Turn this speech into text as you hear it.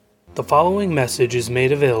The following message is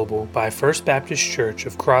made available by First Baptist Church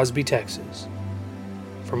of Crosby, Texas.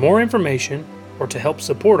 For more information or to help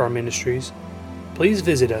support our ministries, please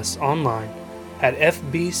visit us online at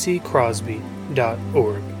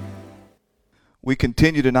fbccrosby.org. We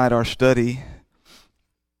continue tonight our study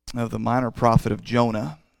of the minor prophet of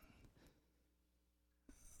Jonah.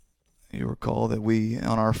 You recall that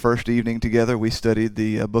on our first evening together, we studied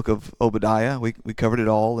the book of Obadiah. We covered it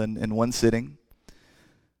all in one sitting.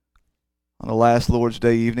 On the last Lord's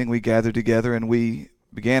Day evening, we gathered together and we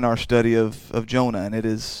began our study of Jonah. And it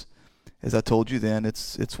is, as I told you then,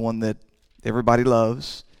 it's one that everybody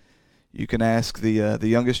loves. You can ask the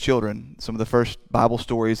youngest children some of the first Bible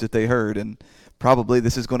stories that they heard, and probably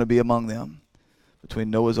this is going to be among them. Between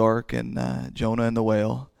Noah's Ark and Jonah and the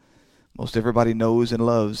whale, most everybody knows and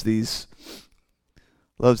loves these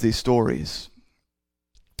stories.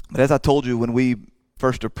 But as I told you when we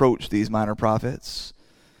first approached these minor prophets,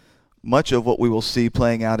 much of what we will see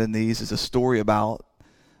playing out in these is a story about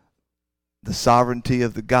the sovereignty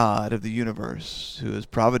of the God of the universe, who is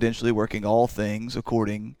providentially working all things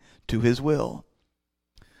according to his will.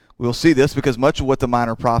 We'll see this because much of what the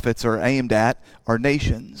minor prophets are aimed at are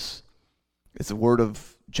nations. It's a word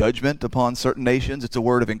of judgment upon certain nations. It's a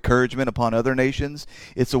word of encouragement upon other nations.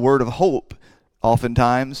 It's a word of hope,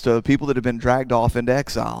 oftentimes, to people that have been dragged off into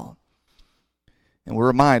exile. And we're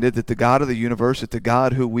reminded that the God of the universe, that the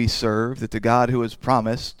God who we serve, that the God who has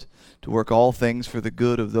promised to work all things for the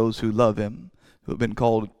good of those who love him, who have been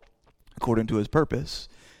called according to his purpose,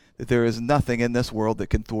 that there is nothing in this world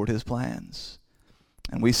that can thwart his plans.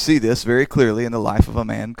 And we see this very clearly in the life of a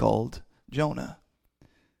man called Jonah.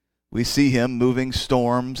 We see him moving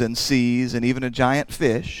storms and seas and even a giant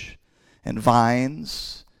fish and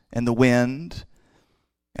vines and the wind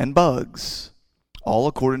and bugs, all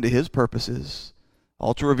according to his purposes,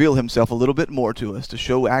 all to reveal himself a little bit more to us, to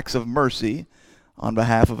show acts of mercy on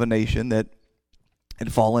behalf of a nation that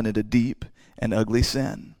had fallen into deep and ugly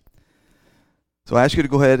sin. So I ask you to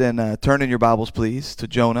go ahead and turn in your Bibles, please, to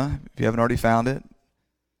Jonah, if you haven't already found it. It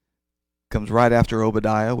comes right after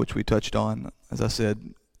Obadiah, which we touched on, as I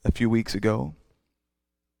said, a few weeks ago.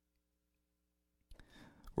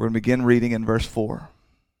 We're going to begin reading in verse 4.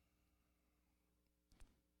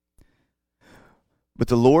 But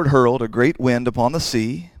the Lord hurled a great wind upon the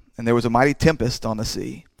sea, and there was a mighty tempest on the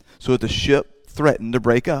sea, so that the ship threatened to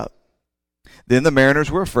break up. Then the mariners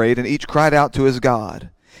were afraid, and each cried out to his God.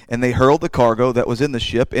 And they hurled the cargo that was in the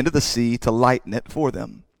ship into the sea to lighten it for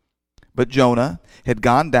them. But Jonah had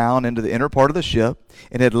gone down into the inner part of the ship,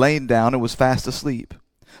 and had lain down and was fast asleep.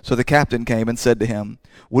 So the captain came and said to him,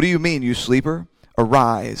 "What do you mean, you sleeper?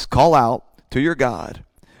 Arise, call out to your God.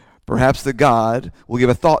 Perhaps the God will give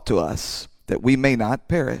a thought to us, that we may not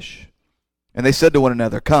perish." And they said to one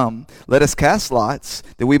another, "Come, let us cast lots,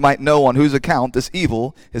 that we might know on whose account this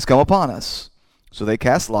evil has come upon us." So they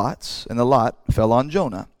cast lots, and the lot fell on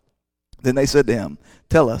Jonah. Then they said to him,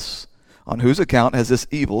 "Tell us, on whose account has this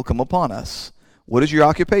evil come upon us? What is your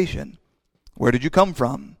occupation? Where did you come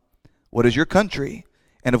from? What is your country?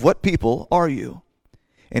 And of what people are you?"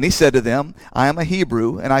 And he said to them, "I am a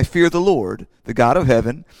Hebrew, and I fear the Lord, the God of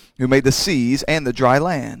heaven, who made the seas and the dry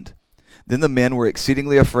land." Then the men were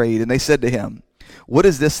exceedingly afraid, and they said to him, "What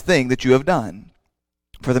is this thing that you have done?"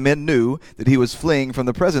 For the men knew that he was fleeing from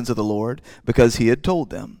the presence of the Lord, because he had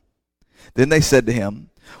told them. Then they said to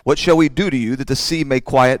him, "What shall we do to you that the sea may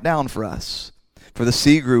quiet down for us?" For the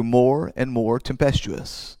sea grew more and more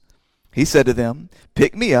tempestuous. He said to them,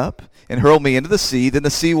 "Pick me up and hurl me into the sea, then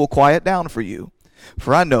the sea will quiet down for you.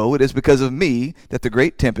 For I know it is because of me that the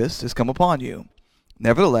great tempest has come upon you."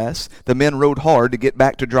 Nevertheless, the men rowed hard to get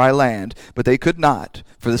back to dry land, but they could not,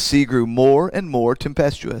 for the sea grew more and more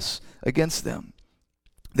tempestuous against them.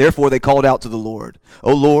 Therefore they called out to the Lord,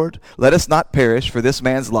 "O Lord, let us not perish for this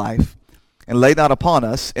man's life, and lay not upon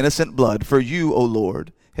us innocent blood, for you, O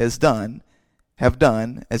Lord, have done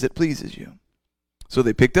as it pleases you." So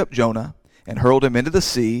they picked up Jonah and hurled him into the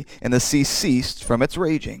sea, and the sea ceased from its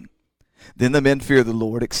raging. Then the men feared the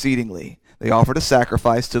Lord exceedingly. They offered a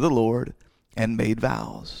sacrifice to the Lord and made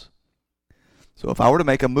vows. So if I were to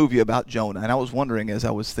make a movie about Jonah, and I was wondering as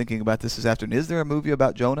I was thinking about this afternoon, is there a movie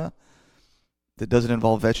about Jonah that doesn't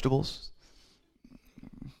involve vegetables?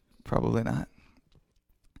 Probably not.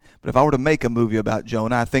 But if I were to make a movie about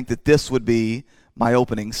Jonah, I think that this would be my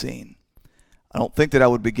opening scene. I don't think that I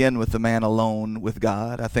would begin with the man alone with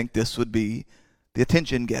God. I think this would be the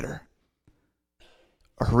attention getter.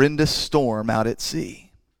 A horrendous storm out at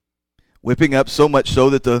sea, whipping up so much so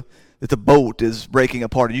that the boat is breaking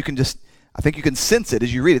apart. And I think you can sense it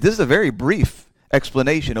as you read it. This is a very brief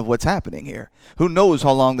explanation of what's happening here. Who knows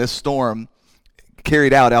how long this storm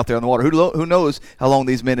carried out there on the water. Who knows how long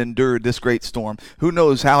these men endured this great storm? Who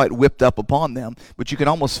knows how it whipped up upon them? But you can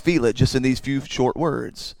almost feel it just in these few short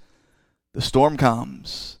words. The storm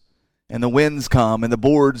comes, and the winds come, and the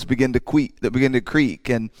boards begin to creak,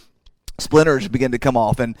 and splinters begin to come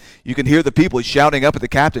off, and you can hear the people shouting up at the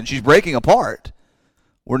captain, she's breaking apart.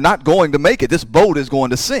 We're not going to make it. This boat is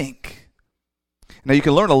going to sink. Now you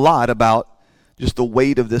can learn a lot about just the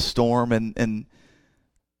weight of this storm and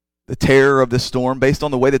the terror of this storm based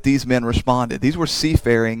on the way that these men responded. These were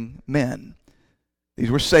seafaring men.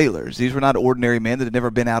 These were sailors. These were not ordinary men that had never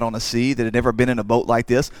been out on a sea, that had never been in a boat like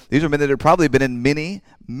this. These were men that had probably been in many,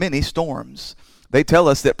 many storms. They tell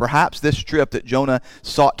us that perhaps this trip that Jonah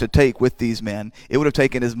sought to take with these men, it would have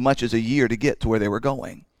taken as much as a year to get to where they were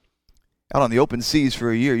going. Out on the open seas for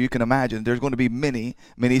a year, you can imagine there's going to be many,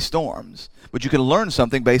 many storms. But you can learn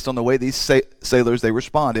something based on the way these sailors, they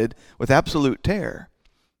responded with absolute terror.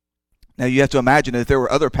 Now you have to imagine that if there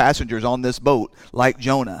were other passengers on this boat like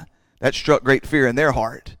Jonah, that struck great fear in their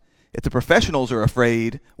heart. If the professionals are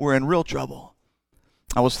afraid, we're in real trouble.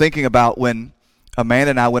 I was thinking about when Amanda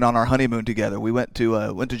and I went on our honeymoon together. We went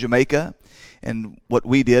to Jamaica, and what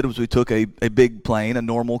we did was we took a big plane, a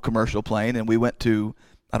normal commercial plane, and we went to,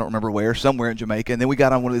 I don't remember where, somewhere in Jamaica, and then we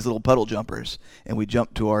got on one of these little puddle jumpers, and we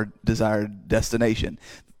jumped to our desired destination.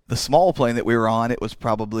 The small plane that we were on, it was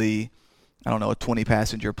probably, I don't know, a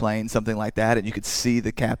 20-passenger plane, something like that, and you could see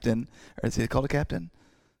the captain, or is it called a captain?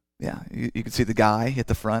 Yeah, you could see the guy at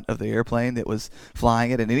the front of the airplane that was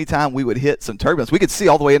flying it, and anytime we would hit some turbulence, we could see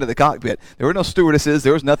all the way into the cockpit. There were no stewardesses.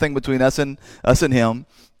 There was nothing between us and him.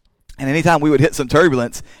 And anytime we would hit some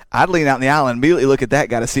turbulence, I'd lean out in the aisle and immediately look at that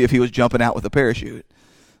guy to see if he was jumping out with a parachute.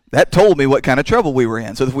 That told me what kind of trouble we were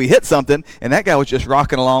in. So if we hit something and that guy was just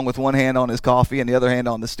rocking along with one hand on his coffee and the other hand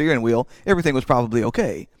on the steering wheel, everything was probably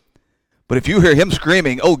okay. But if you hear him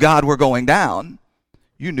screaming, "Oh God, we're going down,"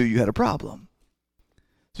 you knew you had a problem.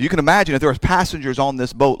 So you can imagine if there were passengers on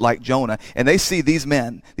this boat like Jonah, and they see these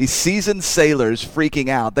men, these seasoned sailors freaking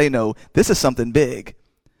out, they know this is something big.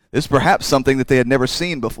 This is perhaps something that they had never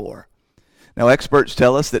seen before. Now, experts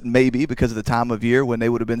tell us that maybe because of the time of year when they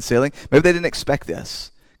would have been sailing, maybe they didn't expect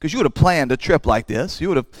this. Because you would have planned a trip like this. You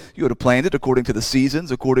would have planned it according to the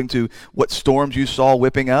seasons, according to what storms you saw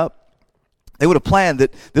whipping up. They would have planned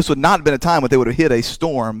that this would not have been a time when they would have hit a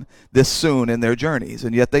storm this soon in their journeys,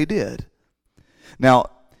 and yet they did. Now,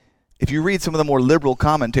 if you read some of the more liberal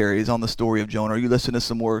commentaries on the story of Jonah, or you listen to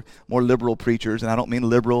some more liberal preachers, and I don't mean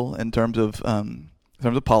liberal in terms of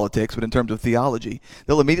politics, but in terms of theology,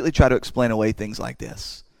 they'll immediately try to explain away things like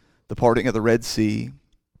this: the parting of the Red Sea,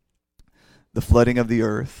 the flooding of the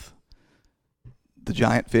earth, the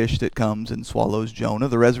giant fish that comes and swallows Jonah,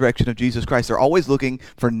 the resurrection of Jesus Christ. They're always looking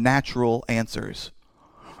for natural answers.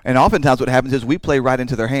 And oftentimes what happens is we play right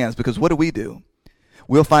into their hands, because what do?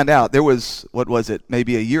 We'll find out. There was,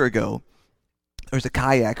 maybe a year ago, there was a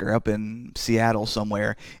kayaker up in Seattle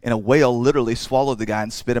somewhere, and a whale literally swallowed the guy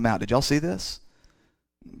and spit him out. Did y'all see this?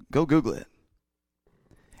 Go Google it.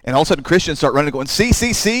 And all of a sudden Christians start running and going,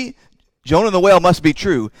 see, Jonah and the whale must be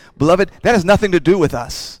true. Beloved, that has nothing to do with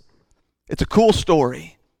us. It's a cool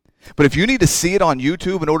story. But if you need to see it on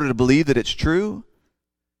YouTube in order to believe that it's true,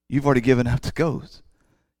 you've already given up the ghost.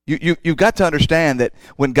 You've got to understand that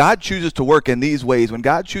when God chooses to work in these ways, when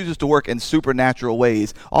God chooses to work in supernatural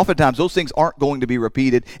ways, oftentimes those things aren't going to be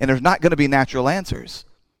repeated, and there's not going to be natural answers.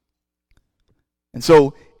 And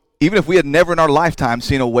so, even if we had never in our lifetime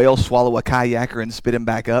seen a whale swallow a kayaker and spit him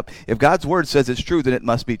back up, if God's word says it's true, then it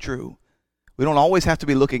must be true. We don't always have to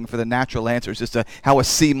be looking for the natural answers as to how a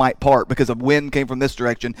sea might part because a wind came from this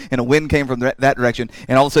direction and a wind came from that direction,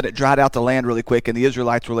 and all of a sudden it dried out the land really quick and the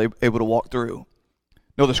Israelites were able to walk through.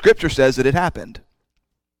 No, the Scripture says that it happened.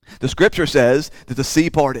 The Scripture says that the sea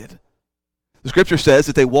parted. The Scripture says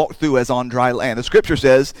that they walked through as on dry land. The Scripture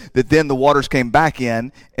says that then the waters came back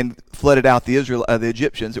in and flooded out the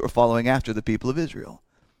Egyptians that were following after the people of Israel.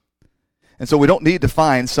 And so we don't need to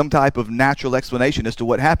find some type of natural explanation as to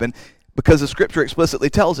what happened, because the Scripture explicitly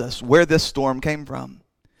tells us where this storm came from.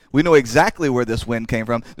 We know exactly where this wind came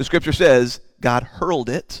from. The Scripture says God hurled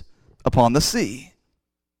it upon the sea.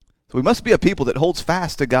 So we must be a people that holds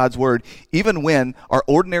fast to God's word, even when our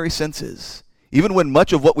ordinary senses, even when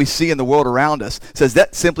much of what we see in the world around us says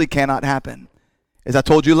that simply cannot happen. As I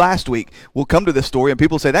told you last week, we'll come to this story and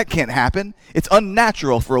people say that can't happen. It's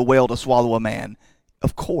unnatural for a whale to swallow a man.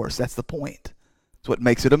 Of course, that's the point. It's what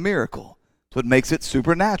makes it a miracle. It's what makes it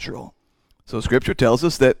supernatural. So Scripture tells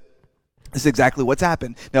us that this is exactly what's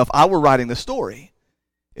happened. Now, if I were writing the story,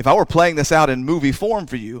 if I were playing this out in movie form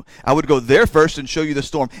for you, I would go there first and show you the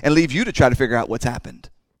storm and leave you to try to figure out what's happened.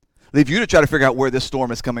 Leave you to try to figure out where this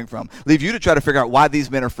storm is coming from. Leave you to try to figure out why these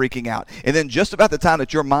men are freaking out. And then just about the time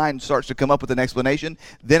that your mind starts to come up with an explanation,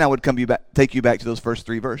 then I would take you back to those first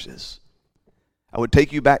 3 verses. I would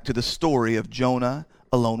take you back to the story of Jonah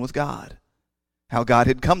alone with God. How God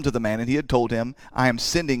had come to the man and he had told him, I am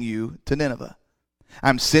sending you to Nineveh.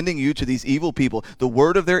 I'm sending you to these evil people. The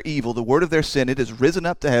word of their evil, the word of their sin, it has risen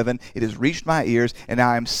up to heaven. It has reached my ears, and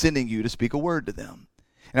now I'm sending you to speak a word to them.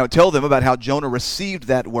 And I would tell them about how Jonah received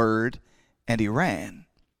that word and he ran.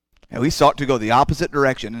 And he sought to go the opposite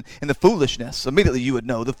direction. And the foolishness, immediately you would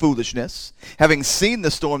know the foolishness. Having seen the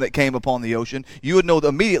storm that came upon the ocean, you would know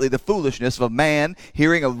immediately the foolishness of a man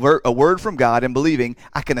hearing a word from God and believing,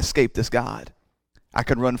 I can escape this God. I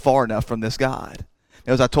can run far enough from this God.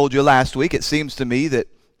 Now, as I told you last week, it seems to me that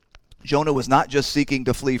Jonah was not just seeking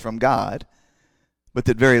to flee from God, but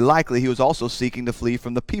that very likely he was also seeking to flee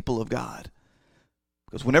from the people of God.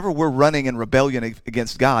 Because whenever we're running in rebellion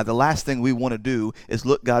against God, the last thing we want to do is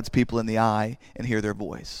look God's people in the eye and hear their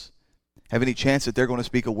voice. Have any chance that they're going to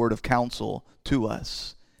speak a word of counsel to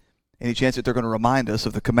us? Any chance that they're going to remind us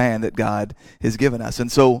of the command that God has given us?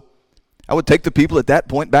 And so I would take the people at that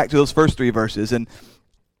point back to those first 3 verses and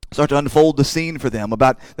start to unfold the scene for them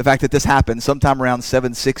about the fact that this happened sometime around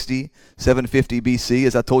 760, 750 BC,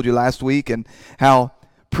 as I told you last week, and how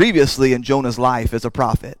previously in Jonah's life as a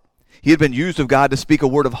prophet, he had been used of God to speak a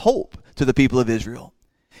word of hope to the people of Israel.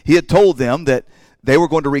 He had told them that they were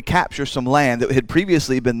going to recapture some land that had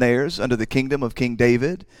previously been theirs under the kingdom of King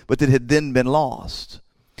David, but that had then been lost.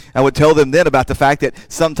 I would tell them then about the fact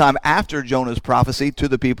that sometime after Jonah's prophecy to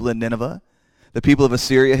the people in Nineveh, the people of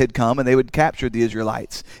Assyria had come and they would capture the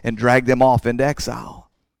Israelites and drag them off into exile.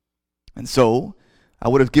 And so I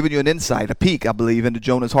would have given you an insight, a peek, I believe, into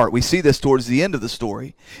Jonah's heart. We see this towards the end of the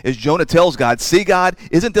story as Jonah tells God, see, God,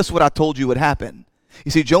 isn't this what I told you would happen?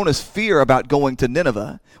 You see, Jonah's fear about going to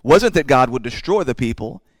Nineveh wasn't that God would destroy the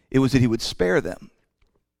people, it was that he would spare them.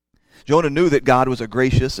 Jonah knew that God was a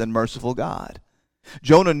gracious and merciful God.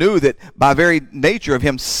 Jonah knew that by very nature of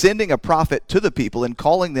him sending a prophet to the people and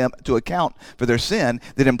calling them to account for their sin,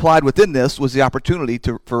 that implied within this was the opportunity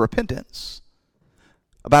for repentance.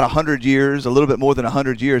 About 100 years, a little bit more than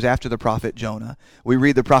 100 years after the prophet Jonah, we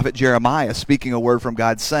read the prophet Jeremiah speaking a word from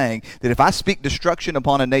God saying that if I speak destruction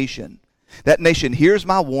upon a nation, that nation hears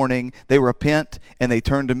my warning, they repent, and they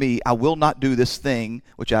turn to me, I will not do this thing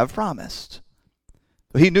which I have promised.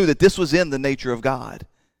 He knew that this was in the nature of God.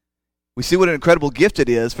 We see what an incredible gift it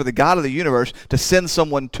is for the God of the universe to send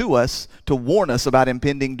someone to us to warn us about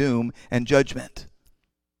impending doom and judgment.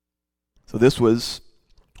 So this was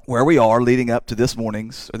where we are leading up to this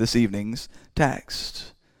evening's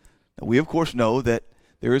text. Now, we of course know that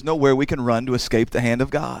there is nowhere we can run to escape the hand of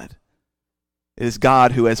God. It is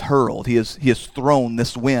God who has hurled, he has thrown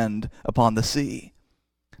this wind upon the sea.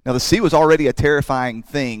 Now the sea was already a terrifying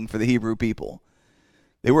thing for the Hebrew people.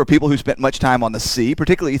 They were people who spent much time on the sea,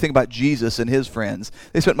 particularly you think about Jesus and his friends.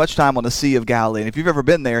 They spent much time on the Sea of Galilee. And if you've ever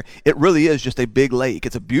been there, it really is just a big lake.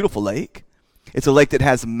 It's a beautiful lake. It's a lake that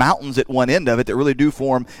has mountains at one end of it that really do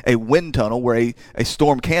form a wind tunnel where a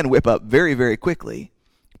storm can whip up very, very quickly.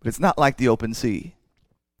 But it's not like the open sea.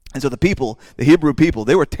 And so the Hebrew people,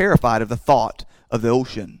 they were terrified of the thought of the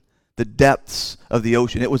ocean, the depths of the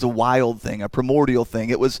ocean. It was a wild thing, a primordial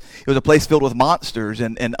thing. It was a place filled with monsters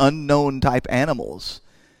and unknown type animals.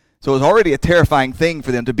 So it was already a terrifying thing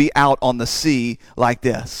for them to be out on the sea like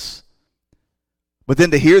this. But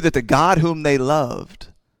then to hear that the God whom they loved,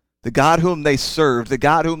 the God whom they served, the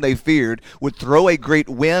God whom they feared, would throw a great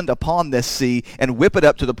wind upon this sea and whip it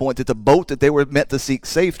up to the point that the boat that they were meant to seek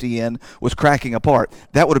safety in was cracking apart,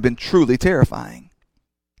 that would have been truly terrifying.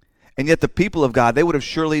 And yet the people of God, they would have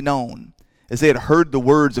surely known, as they had heard the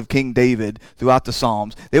words of King David throughout the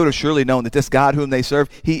Psalms, they would have surely known that this God whom they serve,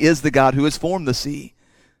 he is the God who has formed the sea.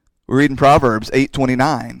 We read in Proverbs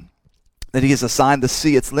 8:29 that he has assigned the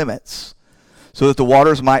sea its limits so that the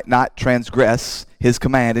waters might not transgress his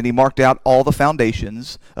command, and he marked out all the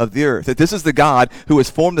foundations of the earth. That this is the God who has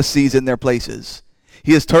formed the seas in their places.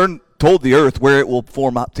 He has told the earth where it will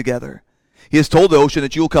form up together. He has told the ocean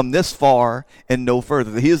that you will come this far and no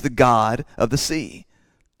further. That he is the God of the sea.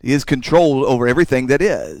 He has control over everything that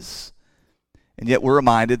is. And yet we're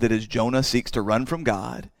reminded that as Jonah seeks to run from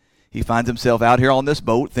God, he finds himself out here on this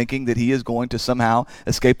boat thinking that he is going to somehow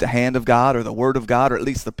escape the hand of God or the word of God or at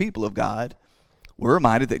least the people of God. We're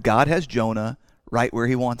reminded that God has Jonah right where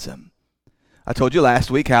he wants him. I told you last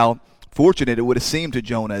week how fortunate it would have seemed to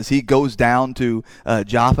Jonah as he goes down to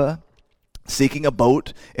Joppa seeking a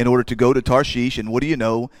boat in order to go to Tarshish. And what do you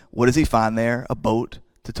know? What does he find there? A boat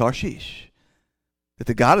to Tarshish. that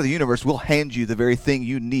the God of the universe will hand you the very thing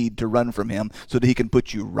you need to run from him so that he can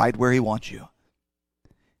put you right where he wants you.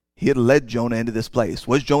 He had led Jonah into this place.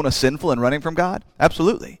 Was Jonah sinful in running from God?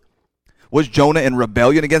 Absolutely. Was Jonah in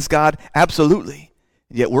rebellion against God? Absolutely.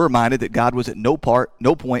 And yet we're reminded that God was at no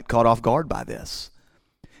point caught off guard by this.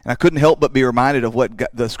 And I couldn't help but be reminded of what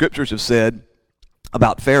the scriptures have said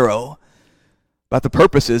about Pharaoh, about the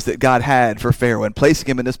purposes that God had for Pharaoh and placing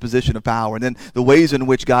him in this position of power, and then the ways in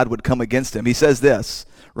which God would come against him. He says this,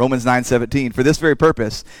 Romans 9:17, "For this very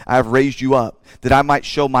purpose I have raised you up, that I might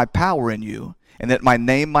show my power in you, and that my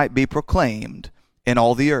name might be proclaimed in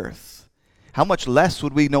all the earth." How much less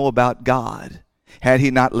would we know about God had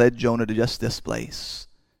he not led Jonah to just this place?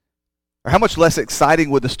 Or how much less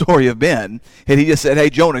exciting would the story have been had he just said,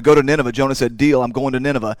 "Hey, Jonah, go to Nineveh." Jonah said, "Deal, I'm going to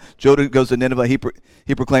Nineveh." Jonah goes to Nineveh,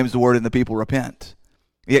 he proclaims the word, and the people repent.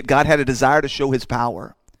 Yet God had a desire to show his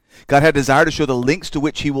power. God had a desire to show the lengths to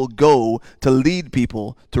which he will go to lead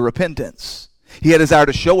people to repentance. He had a desire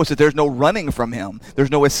to show us that there's no running from him.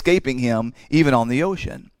 There's no escaping him, even on the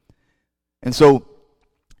ocean. And so,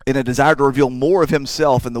 in a desire to reveal more of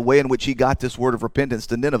himself and the way in which he got this word of repentance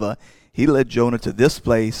to Nineveh, he led Jonah to this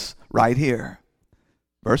place right here.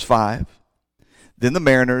 Verse 5, "Then the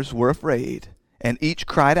mariners were afraid, and each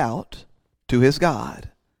cried out to his God."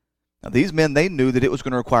 Now these men, they knew that it was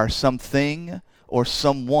going to require something or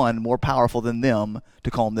someone more powerful than them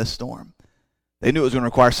to calm this storm. They knew it was going to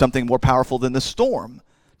require something more powerful than the storm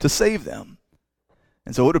to save them.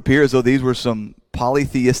 And so it appears as though these were some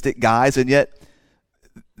polytheistic guys, and yet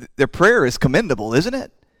their prayer is commendable, isn't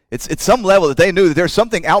it? It's some level that they knew that there's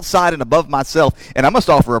something outside and above myself, and I must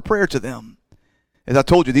offer a prayer to them. As I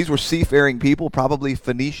told you, these were seafaring people, probably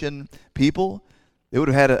Phoenician people. They would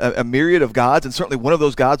have had a myriad of gods, and certainly one of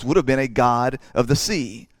those gods would have been a god of the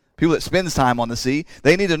sea. People that spend time on the sea,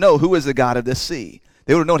 they need to know who is the god of this sea.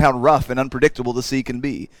 They would have known how rough and unpredictable the sea can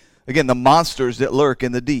be. Again, the monsters that lurk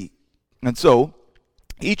in the deep. And so,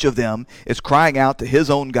 each of them is crying out to his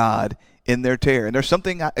own God in their terror. And there's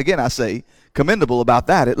something, again, I say, commendable about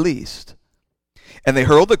that at least. "And they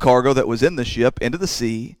hurled the cargo that was in the ship into the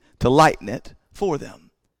sea to lighten it for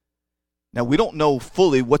them." Now, we don't know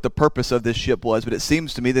fully what the purpose of this ship was, but it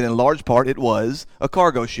seems to me that in large part it was a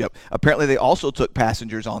cargo ship. Apparently, they also took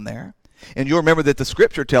passengers on there. And you'll remember that the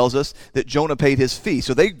scripture tells us that Jonah paid his fee.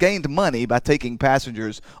 So they gained money by taking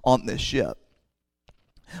passengers on this ship.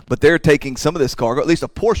 But they're taking some of this cargo, at least a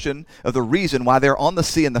portion of the reason why they're on the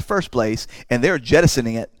sea in the first place, and they're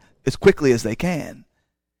jettisoning it as quickly as they can.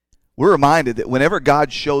 We're reminded that whenever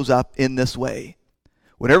God shows up in this way,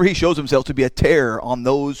 whenever he shows himself to be a terror on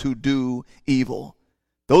those who do evil,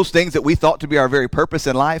 those things that we thought to be our very purpose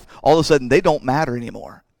in life, all of a sudden they don't matter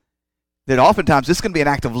anymore. That oftentimes this can be an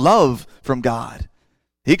act of love from God.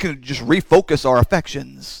 He can just refocus our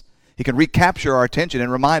affections. He can recapture our attention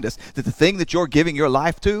and remind us that the thing that you're giving your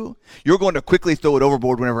life to, you're going to quickly throw it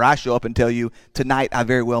overboard whenever I show up and tell you, tonight I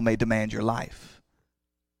very well may demand your life.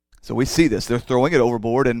 So we see this. They're throwing it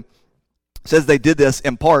overboard, and it says they did this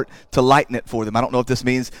in part to lighten it for them. I don't know if this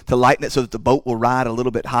means to lighten it so that the boat will ride a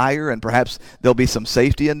little bit higher and perhaps there'll be some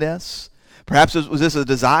safety in this. Perhaps was this a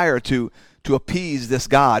desire to appease this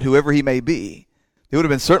God, whoever he may be. It would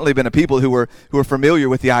have certainly been a people who were familiar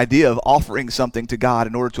with the idea of offering something to God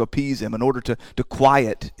in order to appease him, in order to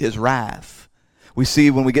quiet his wrath. We see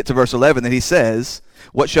when we get to verse 11 that he says,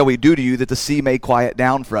 "What shall we do to you that the sea may quiet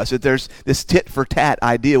down for us?" That there's this tit-for-tat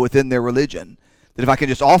idea within their religion. That if I can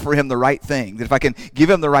just offer him the right thing, that if I can give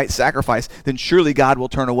him the right sacrifice, then surely God will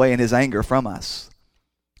turn away in his anger from us.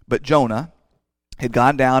 But Jonah had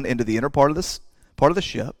gone down into the inner part of the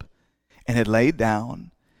ship and had laid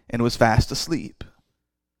down and was fast asleep.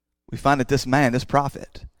 We find that this man, this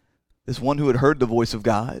prophet, this one who had heard the voice of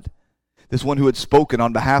God, this one who had spoken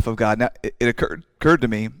on behalf of God. Now, it occurred to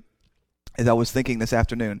me as I was thinking this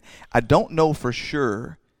afternoon, I don't know for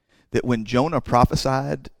sure that when Jonah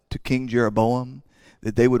prophesied to King Jeroboam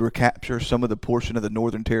that they would recapture some of the portion of the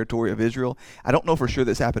northern territory of Israel, I don't know for sure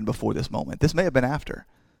this happened before this moment. This may have been after.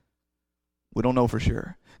 We don't know for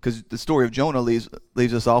sure. Because the story of Jonah leaves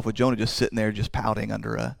us off with Jonah just sitting there just pouting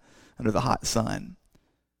under the hot sun.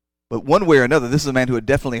 But one way or another, this is a man who had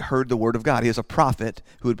definitely heard the word of God. He is a prophet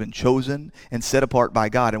who had been chosen and set apart by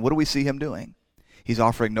God. And what do we see him doing? He's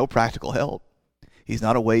offering no practical help. He's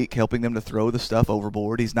not awake helping them to throw the stuff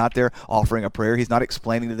overboard. He's not there offering a prayer. He's not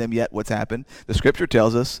explaining to them yet what's happened. The scripture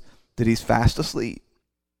tells us that he's fast asleep.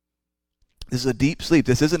 This is a deep sleep.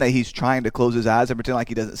 This isn't he's trying to close his eyes and pretend like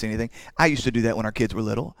he doesn't see anything. I used to do that when our kids were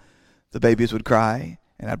little. The babies would cry,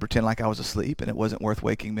 and I'd pretend like I was asleep, and it wasn't worth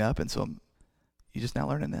waking me up. And so you're just now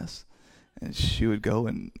learning this. and she would go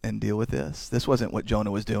and deal with this. This wasn't what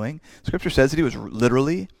Jonah was doing. Scripture says that he was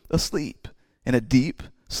literally asleep, in a deep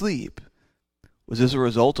sleep. Was this a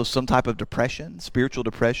result of some type of depression, spiritual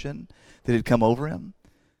depression that had come over him?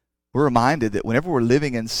 We're reminded that whenever we're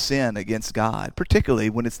living in sin against God, particularly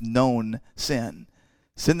when it's known sin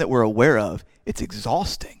that we're aware of, it's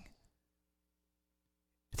exhausting.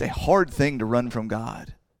 It's a hard thing to run from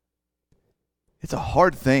God. It's a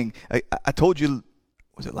hard thing. I told you,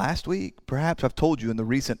 was it last week? Perhaps I've told you in the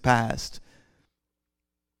recent past.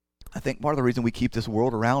 I think part of the reason we keep this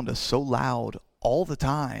world around us so loud all the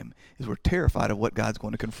time is we're terrified of what God's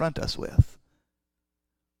going to confront us with.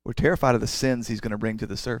 We're terrified of the sins he's going to bring to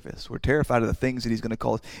the surface. We're terrified of the things that he's going to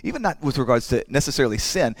call us, even not with regards to necessarily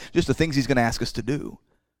sin, just the things he's going to ask us to do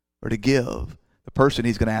or to give, the person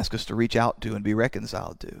he's going to ask us to reach out to and be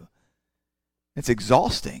reconciled to. It's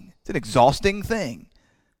exhausting. It's an exhausting thing.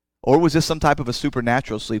 Or was this some type of a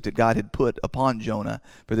supernatural sleep that God had put upon Jonah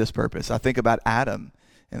for this purpose? I think about Adam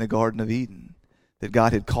in the Garden of Eden, that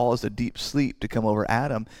God had caused a deep sleep to come over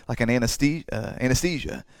Adam like an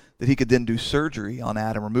anesthesia, that he could then do surgery on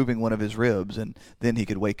Adam, removing one of his ribs, and then he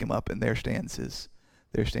could wake him up, and there stands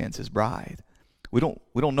his bride. We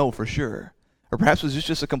don't know for sure. Or perhaps it was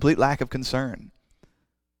just a complete lack of concern.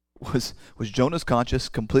 Was Jonah's conscience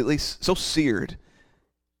completely so seared?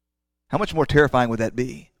 How much more terrifying would that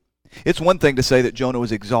be? It's one thing to say that Jonah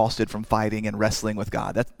was exhausted from fighting and wrestling with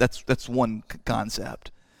God. That's one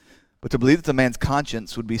concept. But to believe that the man's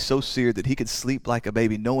conscience would be so seared that he could sleep like a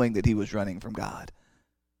baby knowing that he was running from God.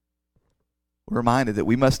 We're reminded that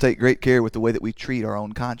we must take great care with the way that we treat our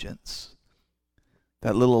own conscience.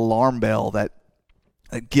 That little alarm bell, that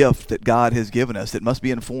gift that God has given us that must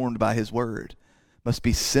be informed by his word, must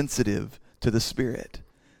be sensitive to the Spirit.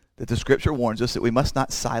 That the Scripture warns us that we must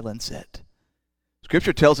not silence it.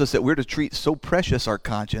 Scripture tells us that we're to treat so precious our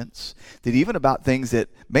conscience that even about things that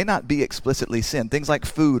may not be explicitly sin, things like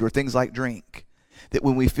food or things like drink, that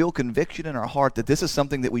when we feel conviction in our heart that this is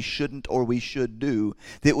something that we shouldn't or we should do,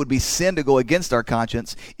 that it would be sin to go against our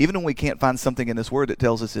conscience, even when we can't find something in this word that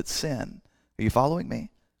tells us it's sin. Are you following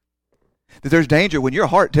me? That there's danger when your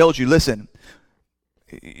heart tells you, listen,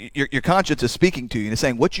 your conscience is speaking to you and it's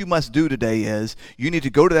saying what you must do today is you need to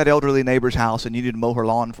go to that elderly neighbor's house and you need to mow her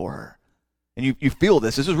lawn for her. And you feel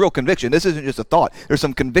this. This is real conviction. This isn't just a thought. There's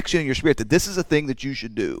some conviction in your spirit that this is a thing that you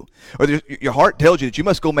should do. Or your heart tells you that you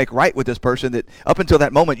must go make right with this person that up until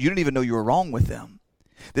that moment you didn't even know you were wrong with them.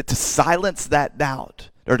 That to silence that doubt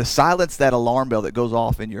or to silence that alarm bell that goes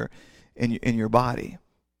off in your body,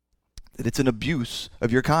 that it's an abuse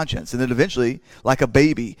of your conscience. And then eventually, like a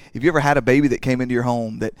baby, have you ever had a baby that came into your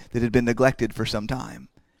home that had been neglected for some time?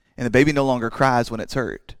 And the baby no longer cries when it's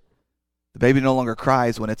hurt. The baby no longer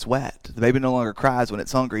cries when it's wet. The baby no longer cries when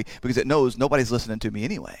it's hungry because it knows nobody's listening to me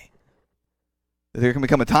anyway. There can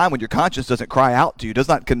become a time when your conscience doesn't cry out to you, does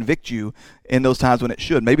not convict you in those times when it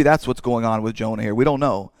should. Maybe that's what's going on with Jonah here. We don't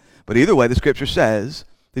know. But either way, the Scripture says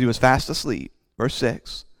that he was fast asleep. Verse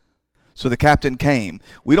 6. So the captain came.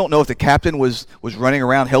 We don't know if the captain was running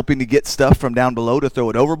around helping to get stuff from down below to throw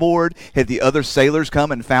it overboard. Had the other sailors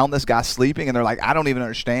come and found this guy sleeping and they're like, I don't even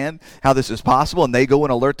understand how this is possible. And they go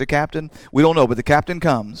and alert the captain. We don't know, but the captain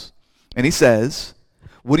comes and he says,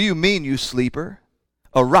 what do you mean, you sleeper?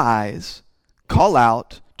 Arise, call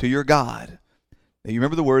out to your God. Now you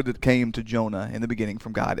remember the word that came to Jonah in the beginning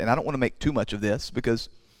from God. And I don't want to make too much of this because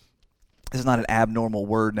this is not an abnormal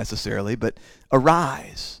word necessarily, but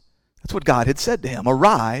arise. That's what God had said to him.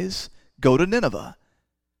 Arise, go to Nineveh.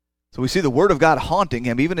 So we see the word of God haunting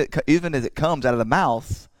him, even as it comes out of the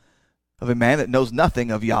mouth of a man that knows nothing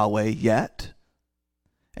of Yahweh yet,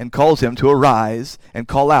 and calls him to arise and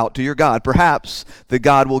call out to your God. Perhaps that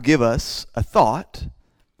God will give us a thought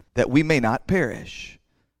that we may not perish.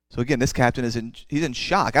 So again, this captain he's in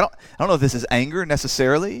shock. I don't know if this is anger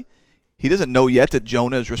necessarily. He doesn't know yet that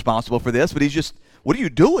Jonah is responsible for this, but he's just, what are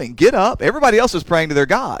you doing? Get up. Everybody else is praying to their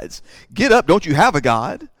gods. Get up. Don't you have a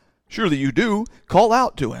God? Surely you do. Call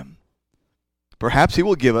out to him. Perhaps he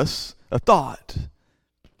will give us a thought.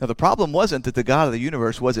 Now the problem wasn't that the God of the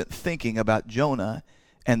universe wasn't thinking about Jonah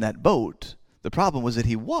and that boat. The problem was that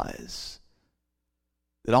he was.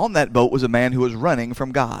 That on that boat was a man who was running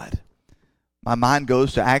from God. My mind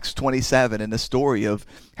goes to Acts 27 and the story of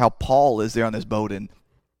how Paul is there on this boat and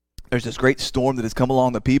there's this great storm that has come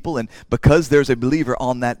along the people, and because there's a believer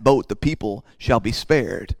on that boat, the people shall be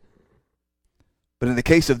spared. But in the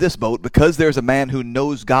case of this boat, because there's a man who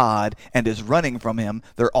knows God and is running from him,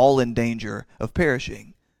 they're all in danger of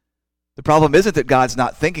perishing. The problem isn't that God's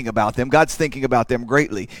not thinking about them. God's thinking about them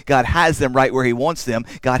greatly. God has them right where he wants them.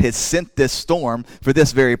 God has sent this storm for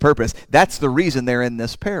this very purpose. That's the reason they're in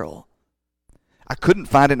this peril. I couldn't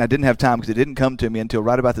find it, and I didn't have time because it didn't come to me until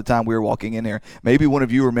right about the time we were walking in here. Maybe one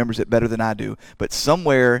of you remembers it better than I do. But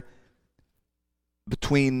somewhere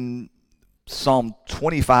between Psalm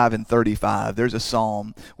 25 and 35, there's a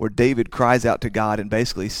psalm where David cries out to God and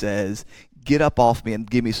basically says, get up off me and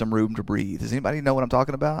give me some room to breathe. Does anybody know what I'm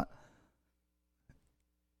talking about?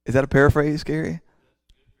 Is that a paraphrase, Gary?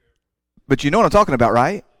 But you know what I'm talking about,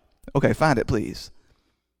 right? Okay, find it, please.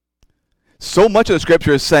 So much of the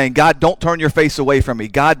scripture is saying, God, don't turn your face away from me.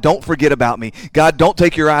 God, don't forget about me. God, don't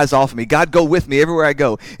take your eyes off of me. God, go with me everywhere I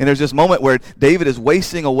go. And there's this moment where David is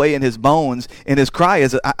wasting away in his bones, and his cry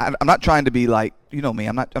is, I'm not trying to be like, you know me,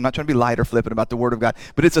 I'm not trying to be light or flippant about the word of God,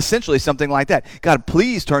 but it's essentially something like that. God,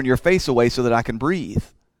 please turn your face away so that I can breathe.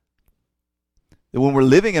 That when we're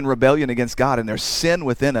living in rebellion against God and there's sin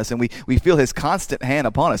within us and we feel his constant hand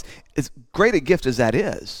upon us, as great a gift as that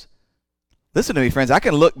is, listen to me, friends, I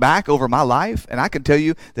can look back over my life and I can tell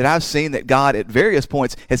you that I've seen that God at various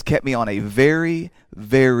points has kept me on a very,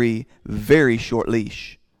 very, very short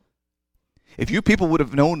leash. If you people would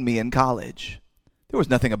have known me in college, there was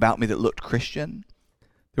nothing about me that looked Christian.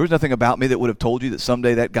 There was nothing about me that would have told you that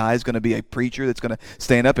someday that guy is going to be a preacher that's going to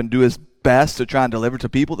stand up and do his best to try and deliver to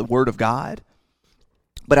people the word of God.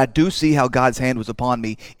 But I do see how God's hand was upon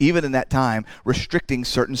me, even in that time, restricting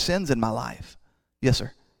certain sins in my life. Yes,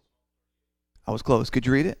 sir. I was close. Could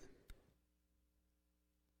you read it?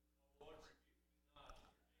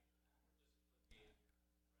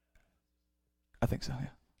 I think so, yeah.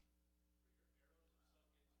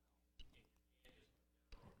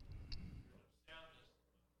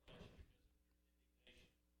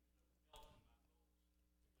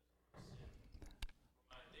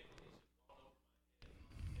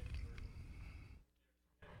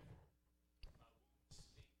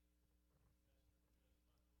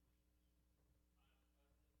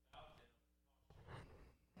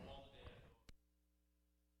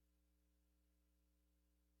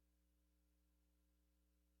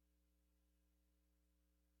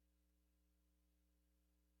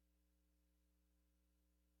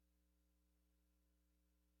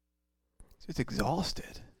 Just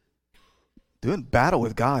exhausted. Doing battle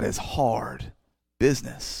with God is hard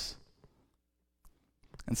business.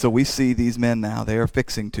 And so we see these men now, they are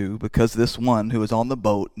fixing to, because this one who is on the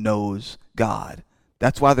boat knows God.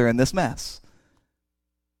 That's why they're in this mess.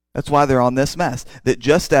 That's why they're on this mess. That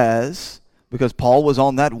just as, because Paul was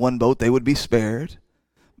on that one boat, they would be spared.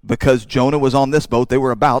 Because Jonah was on this boat, they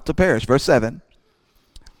were about to perish. Verse 7.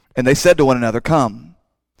 And they said to one another, come,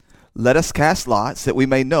 let us cast lots that we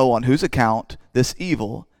may know on whose account this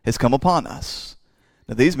evil has come upon us.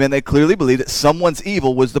 Now these men, they clearly believed that someone's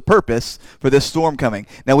evil was the purpose for this storm coming.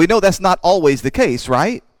 Now we know that's not always the case,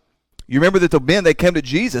 right? You remember that the men, they came to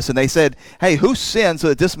Jesus and they said, hey, who sinned so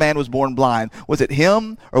that this man was born blind? Was it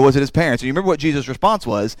him or was it his parents? And you remember what Jesus' response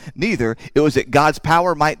was? Neither. It was that God's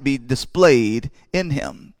power might be displayed in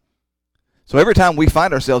him. So every time we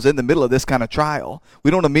find ourselves in the middle of this kind of trial,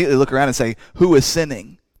 we don't immediately look around and say, who is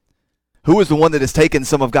sinning? Who is the one that has taken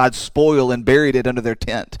some of God's spoil and buried it under their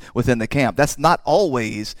tent within the camp? That's not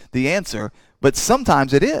always the answer, but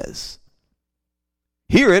sometimes it is.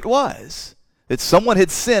 Here it was, that someone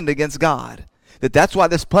had sinned against God, that's why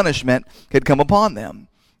this punishment had come upon them.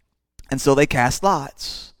 And so they cast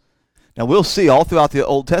lots. Now we'll see all throughout the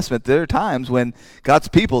Old Testament, there are times when God's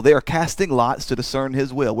people, they are casting lots to discern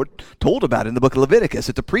his will. We're told about it in the book of Leviticus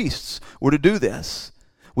that the priests were to do this.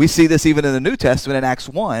 We see this even in the New Testament in Acts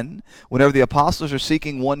 1, whenever the apostles are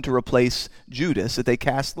seeking one to replace Judas, that they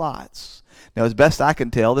cast lots. Now, as best I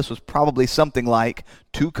can tell, this was probably something like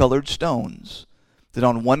two colored stones. That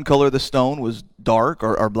on one color of the stone was dark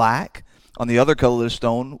or black, on the other color of the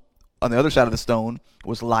stone, on the other side of the stone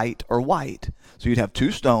was light or white. So you'd have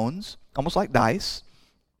two stones, almost like dice.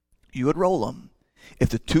 You would roll them. If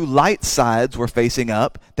the two light sides were facing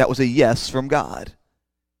up, that was a yes from God.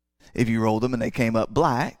 If you rolled them and they came up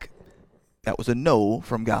black, that was a no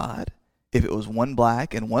from God. If it was one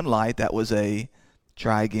black and one light, that was a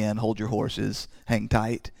try again, hold your horses, hang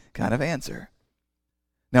tight kind of answer.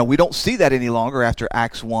 Now, we don't see that any longer after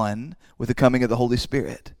Acts 1 with the coming of the Holy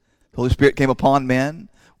Spirit. The Holy Spirit came upon men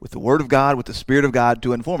with the Word of God, with the Spirit of God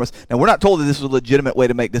to inform us. Now, we're not told that this is a legitimate way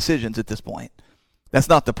to make decisions at this point. That's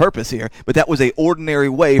not the purpose here, but that was an ordinary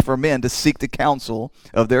way for men to seek the counsel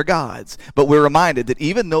of their gods. But we're reminded that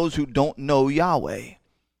even those who don't know Yahweh,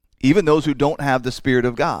 even those who don't have the Spirit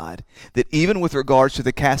of God, that even with regards to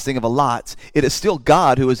the casting of lots, it is still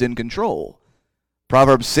God who is in control.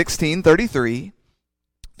 Proverbs 16:33,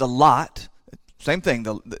 the lot, same thing,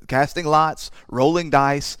 the casting lots, rolling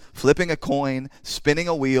dice, flipping a coin, spinning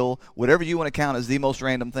a wheel, whatever you want to count as the most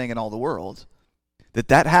random thing in all the world,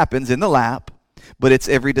 that happens in the lap. but its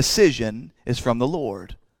every decision is from the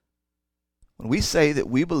Lord. When we say that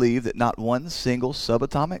we believe that not one single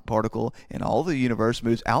subatomic particle in all the universe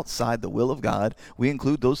moves outside the will of God, we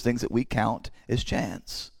include those things that we count as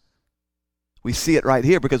chance. We see it right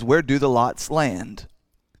here because where do the lots land?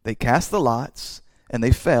 They cast the lots and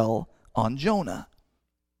they fell on Jonah.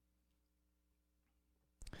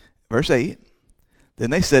 Verse 8,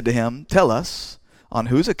 then they said to him, tell us, on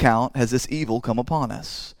whose account has this evil come upon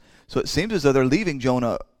us? So it seems as though they're leaving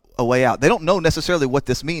Jonah a way out. They don't know necessarily what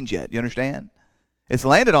this means yet. You understand? It's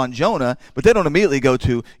landed on Jonah, but they don't immediately go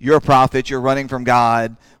to, you're a prophet, you're running from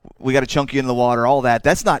God, we got to chunk you in the water, all that.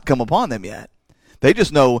 That's not come upon them yet. They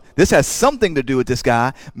just know this has something to do with this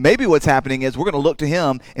guy. Maybe what's happening is we're going to look to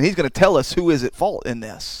him, and he's going to tell us who is at fault in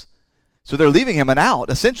this. So they're leaving him an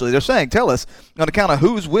out, essentially. They're saying, tell us, on account of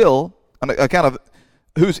whose will, on account of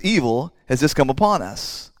whose evil has this come upon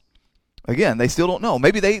us? Again, they still don't know.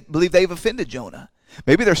 Maybe they believe they've offended Jonah.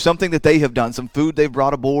 Maybe there's something that they have done, some food they've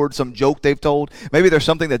brought aboard, some joke they've told. Maybe there's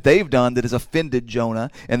something that they've done that has offended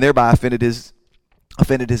Jonah and thereby offended his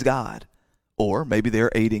God. Or maybe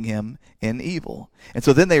they're aiding him in evil. And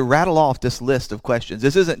so then they rattle off this list of questions.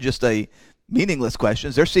 This isn't just a meaningless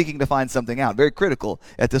questions. They're seeking to find something out, very critical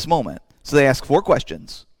at this moment. So they ask 4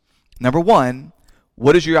 questions. Number 1,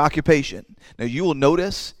 what is your occupation? Now you will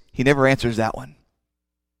notice he never answers that one.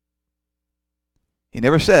 He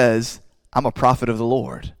never says, I'm a prophet of the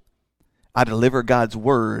Lord. I deliver God's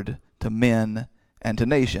word to men and to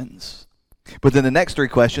nations. But then the next 3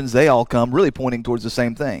 questions, they all come really pointing towards the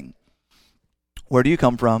same thing. Where do you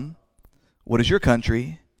come from? What is your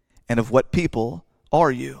country? And of what people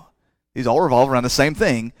are you? These all revolve around the same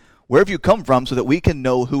thing. Where have you come from so that we can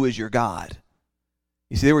know who is your God?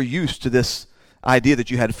 You see, they were used to this idea that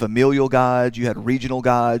you had familial gods, you had regional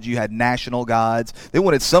gods, you had national gods. They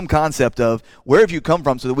wanted some concept of where have you come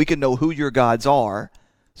from so that we can know who your gods are,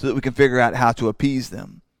 so that we can figure out how to appease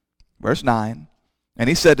them. Verse 9, and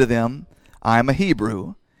he said to them, I am a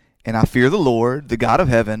Hebrew, and I fear the Lord, the God of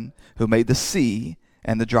heaven, who made the sea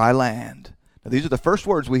and the dry land. Now, these are the first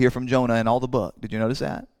words we hear from Jonah in all the book. Did you notice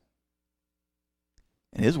that?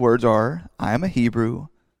 And his words are, I am a Hebrew,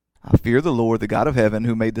 I fear the Lord, the God of heaven,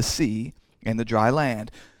 who made the sea and the dry land.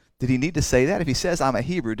 Did he need to say that? If he says I'm a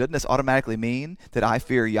Hebrew, doesn't this automatically mean that I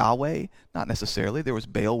fear Yahweh? Not necessarily. There was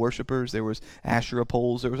Baal worshipers, there was Asherah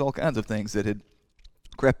poles, there was all kinds of things that had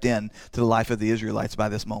crept in to the life of the Israelites by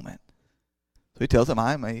this moment. So he tells them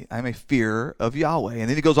I'm a fearer of Yahweh. And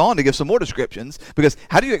then he goes on to give some more descriptions, because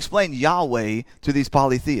how do you explain Yahweh to these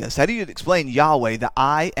polytheists? How do you explain Yahweh, the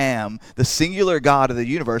I am, the singular God of the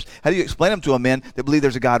universe? How do you explain them to a men that believe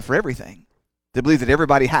there's a God for everything? They believe that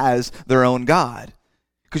everybody has their own God.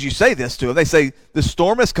 Because you say this to them. They say, the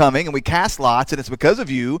storm is coming and we cast lots and it's because of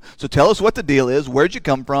you. So tell us what the deal is. Where'd you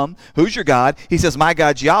come from? Who's your God? He says, my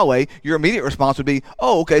God's Yahweh. Your immediate response would be,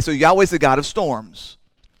 oh, okay, so Yahweh's the God of storms.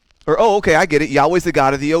 Or, oh, okay, I get it. Yahweh's the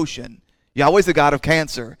God of the ocean. Yahweh's the God of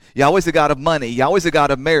cancer. Yahweh's the God of money. Yahweh's the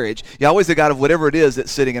God of marriage. Yahweh's the God of whatever it is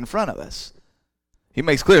that's sitting in front of us. He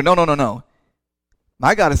makes clear, no.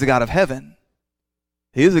 My God is the God of heaven.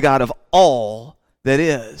 He is the God of all that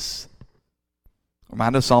is.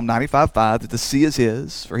 Remind us Psalm 95:5 that the sea is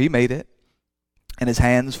his, for he made it, and his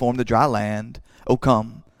hands formed the dry land. Oh,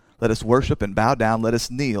 come, let us worship and bow down. Let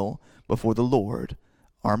us kneel before the Lord,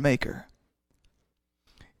 our Maker.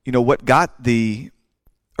 You know, what got the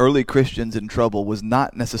early Christians in trouble was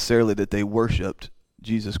not necessarily that they worshiped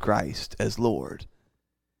Jesus Christ as Lord.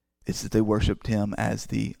 It's that they worshiped him as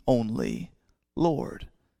the only Lord.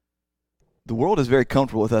 The world is very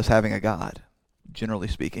comfortable with us having a God, generally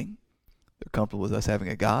speaking. They're comfortable with us having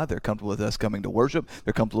a God. They're comfortable with us coming to worship.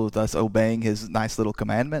 They're comfortable with us obeying his nice little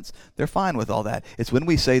commandments. They're fine with all that. It's when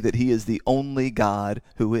we say that he is the only God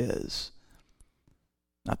who is.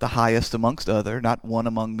 Not the highest amongst other, not one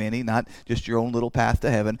among many, not just your own little path to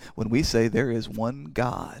heaven. When we say there is one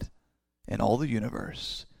God in all the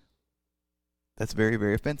universe, that's very,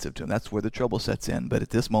 very offensive to him. That's where the trouble sets in. But at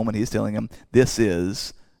this moment, he's telling him, this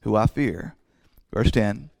is who I fear. Verse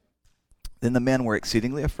 10, then the men were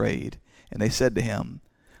exceedingly afraid, and they said to him,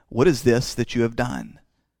 what is this that you have done?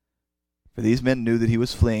 For these men knew that he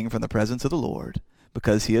was fleeing from the presence of the Lord,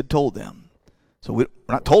 because he had told them. So we're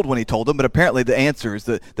not told when he told them, but apparently the answers,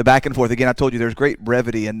 the back and forth. Again, I told you there's great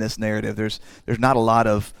brevity in this narrative. There's not a lot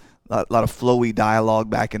of flowy dialogue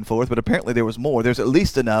back and forth, but apparently there was more. There's at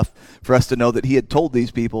least enough for us to know that he had told these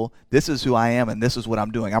people, this is who I am and this is what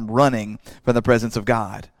I'm doing. I'm running from the presence of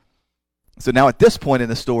God. So now at this point in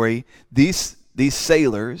the story, these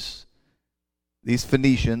sailors, these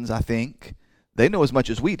Phoenicians, I think, they know as much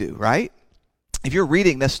as we do, right? If you're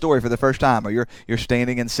reading this story for the first time, or you're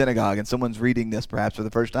standing in synagogue and someone's reading this perhaps for the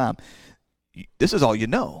first time, this is all you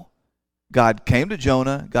know. God came to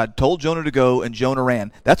Jonah, God told Jonah to go, and Jonah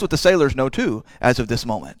ran. That's what the sailors know too, as of this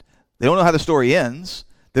moment. They don't know how the story ends.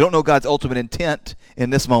 They don't know God's ultimate intent in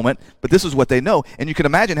this moment, but this is what they know. And you can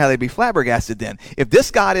imagine how they'd be flabbergasted then. If this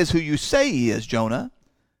God is who you say he is, Jonah,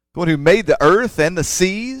 the one who made the earth and the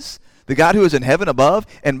seas, the God who is in heaven above,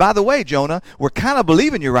 and by the way, Jonah, we're kind of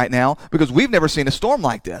believing you right now because we've never seen a storm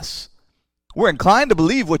like this. We're inclined to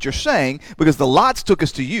believe what you're saying because the lots took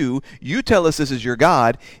us to you. You tell us this is your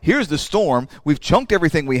God. Here's the storm. We've chunked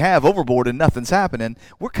everything we have overboard and nothing's happening.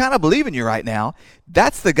 We're kind of believing you right now.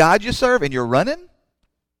 That's the God you serve and you're running?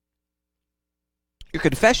 Your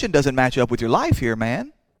confession doesn't match up with your life here,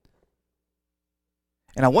 man.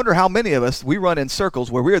 And I wonder how many of us, we run in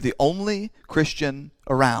circles where we are the only Christian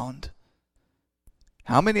around.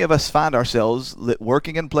 How many of us find ourselves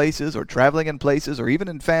working in places or traveling in places or even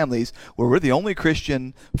in families where we're the only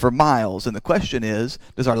Christian for miles? And the question is,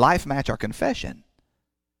 does our life match our confession?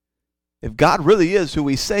 If God really is who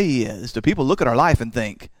we say he is, do people look at our life and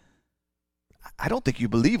think, I don't think you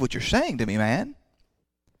believe what you're saying to me, man?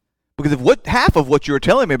 Because if half of what you're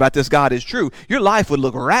telling me about this God is true, your life would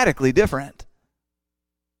look radically different.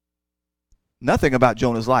 Nothing about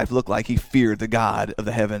Jonah's life looked like he feared the God of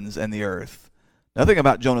the heavens and the earth. Nothing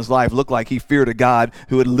about Jonah's life looked like he feared a God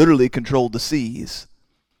who had literally controlled the seas.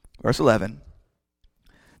 Verse 11.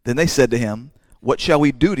 Then they said to him, what shall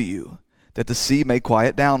we do to you, that the sea may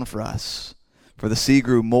quiet down for us? For the sea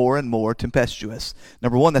grew more and more tempestuous.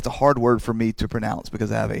 Number one, that's a hard word for me to pronounce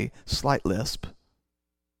because I have a slight lisp.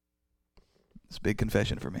 It's a big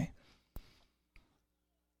confession for me.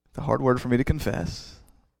 It's a hard word for me to confess.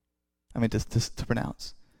 To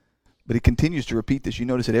pronounce. But he continues to repeat this. You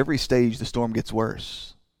notice at every stage the storm gets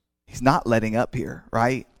worse. He's not letting up here,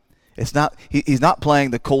 right? It's not. He's not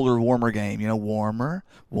playing the colder, warmer game. Warmer,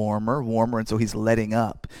 warmer, warmer, and so he's letting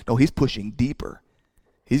up. No, he's pushing deeper.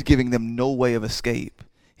 He's giving them no way of escape.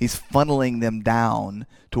 He's funneling them down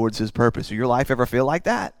towards his purpose. Does your life ever feel like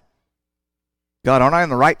that? God, aren't I on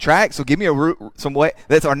the right track? So give me some way.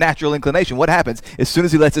 That's our natural inclination. What happens? As soon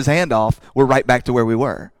as he lets his hand off, we're right back to where we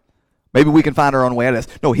were. Maybe we can find our own way out of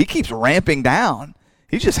this. No, he keeps ramping down.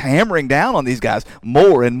 He's just hammering down on these guys.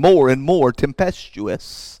 More and more and more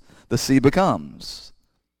tempestuous the sea becomes.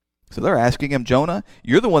 So they're asking him, Jonah,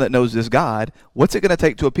 you're the one that knows this God. What's it going to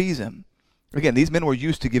take to appease him? Again, these men were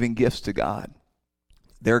used to giving gifts to God,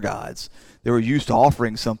 their gods. They were used to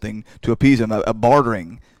offering something to appease him, a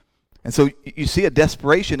bartering. And so you see a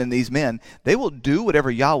desperation in these men. They will do whatever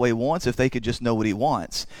Yahweh wants if they could just know what he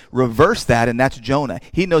wants. Reverse that, and that's Jonah.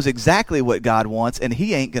 He knows exactly what God wants, and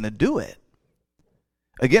he ain't going to do it.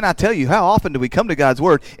 Again, I tell you, how often do we come to God's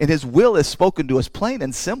word, and his will is spoken to us plain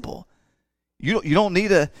and simple. You don't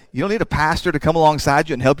need a pastor to come alongside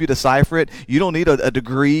you and help you decipher it. You don't need a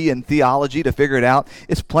degree in theology to figure it out.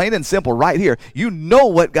 It's plain and simple right here. You know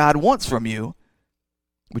what God wants from you,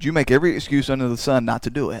 but you make every excuse under the sun not to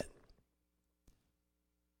do it.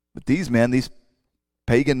 But these men, these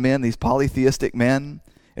pagan men, these polytheistic men,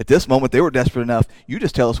 at this moment they were desperate enough. You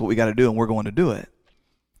just tell us what we got to do and we're going to do it.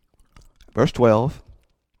 Verse 12,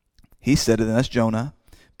 he said to them, that's Jonah,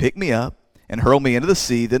 pick me up and hurl me into the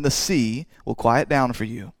sea, then the sea will quiet down for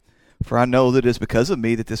you. For I know that it is because of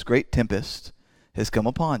me that this great tempest has come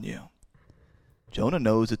upon you. Jonah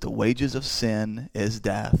knows that the wages of sin is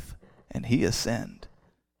death, and he has sinned.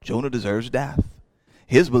 Jonah deserves death.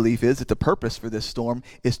 His belief is that the purpose for this storm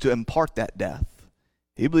is to impart that death.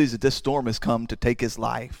 He believes that this storm has come to take his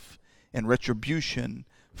life in retribution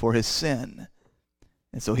for his sin.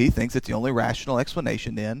 And so he thinks that the only rational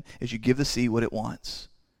explanation then is you give the sea what it wants.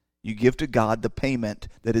 You give to God the payment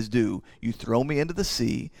that is due. You throw me into the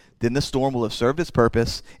sea, then the storm will have served its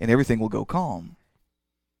purpose and everything will go calm.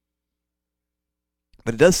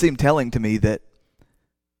 But it does seem telling to me that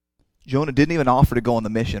Jonah didn't even offer to go on the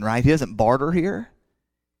mission, right? He doesn't barter here.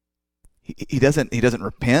 He doesn't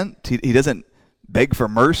repent. He doesn't beg for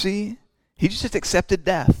mercy. He just accepted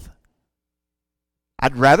death.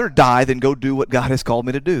 I'd rather die than go do what God has called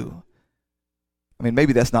me to do. I mean,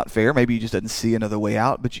 maybe that's not fair. Maybe he just doesn't see another way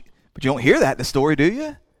out. But you don't hear that in the story, do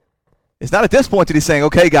you? It's not at this point that he's saying,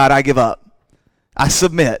 okay, God, I give up. I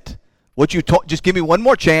submit. Just give me one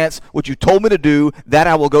more chance. What you told me to do, that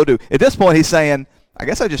I will go do. At this point, he's saying, I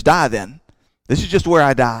guess I just die then. This is just where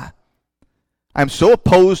I die. I'm so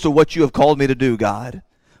opposed to what you have called me to do, God.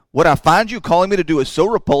 What I find you calling me to do is so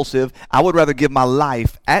repulsive, I would rather give my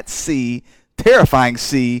life at sea, terrifying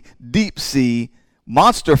sea, deep sea,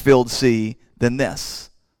 monster-filled sea, than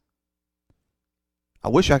this. I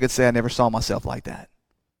wish I could say I never saw myself like that.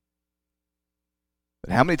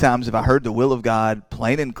 But how many times have I heard the will of God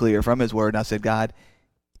plain and clear from his word, and I said, God,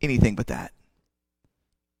 anything but that.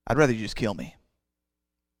 I'd rather you just kill me.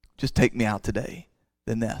 Just take me out today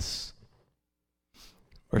than this.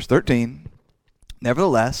 Verse 13,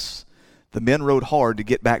 nevertheless, the men rowed hard to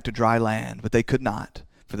get back to dry land, but they could not,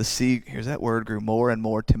 for the sea, here's that word, grew more and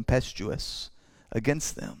more tempestuous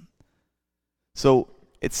against them. So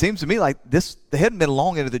it seems to me like they hadn't been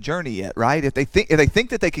long into the journey yet, right? If they think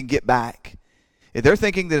that they can get back, if they're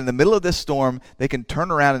thinking that in the middle of this storm they can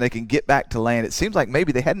turn around and they can get back to land, it seems like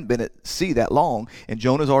maybe they hadn't been at sea that long, and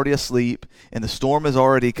Jonah's already asleep, and the storm has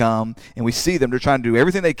already come, and we see them, they're trying to do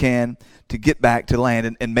everything they can to get back to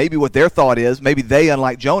land, and maybe what their thought is, maybe they,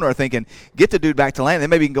 unlike Jonah, are thinking, get the dude back to land, then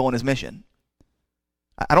maybe he can go on his mission.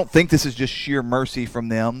 I don't think this is just sheer mercy from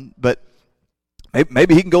them, but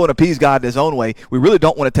maybe he can go and appease God in his own way. We really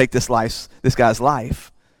don't want to take this guy's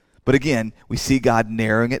life. But again, we see God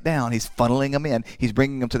narrowing it down. He's funneling them in. He's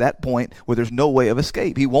bringing them to that point where there's no way of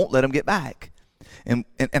escape. He won't let them get back. And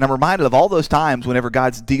I'm reminded of all those times whenever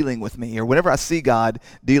God's dealing with me, or whenever I see God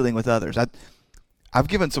dealing with others. I've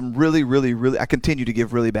given some really, I continue to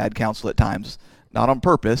give really bad counsel at times. Not on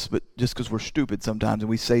purpose, but just because we're stupid sometimes and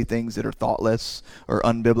we say things that are thoughtless or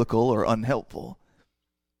unbiblical or unhelpful.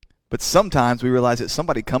 But sometimes we realize that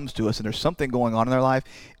somebody comes to us and there's something going on in their life,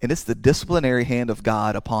 and it's the disciplinary hand of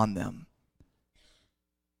God upon them.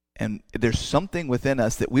 And there's something within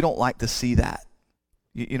us that we don't like to see that.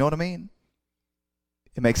 You know what I mean?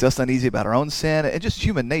 It makes us uneasy about our own sin and just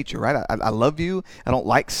human nature, right? I love you. I don't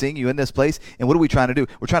like seeing you in this place. And what are we trying to do?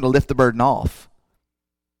 We're trying to lift the burden off.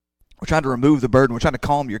 We're trying to remove the burden. We're trying to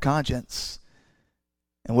calm your conscience.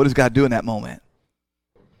 And what does God do in that moment?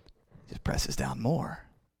 He just presses down more.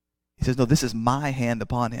 He says, no, this is my hand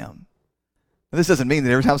upon him. Now, this doesn't mean that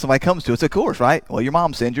every time somebody comes to us, of course, right? Well, your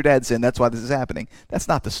mom sinned, your dad sinned, that's why this is happening. That's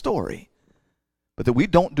not the story. But that we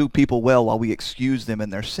don't do people well while we excuse them in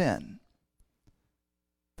their sin.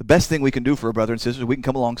 The best thing we can do for a brother and sister is we can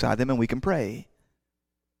come alongside them and we can pray.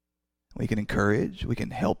 We can encourage, we can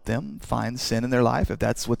help them find sin in their life if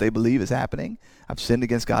that's what they believe is happening. I've sinned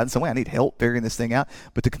against God in some way, I need help figuring this thing out.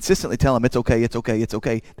 But to consistently tell them it's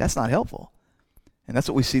okay, that's not helpful. And that's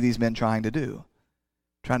what we see these men trying to do.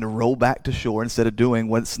 Trying to row back to shore instead of doing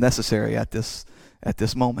what's necessary at this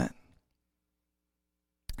moment.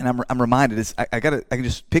 And I'm reminded, I can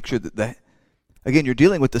just picture that again, you're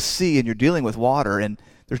dealing with the sea and you're dealing with water and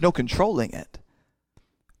there's no controlling it.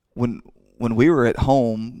 When we were at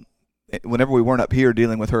home, whenever we weren't up here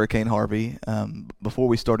dealing with Hurricane Harvey, before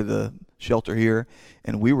we started the shelter here,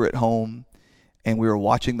 and we were at home and we were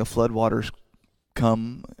watching the floodwaters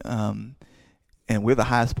come, and we're the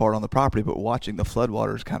highest part on the property, but watching the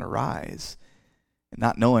floodwaters kind of rise and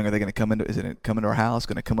not knowing, are they going to come into, is it going to come into our house,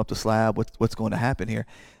 going to come up the slab, what's going to happen here?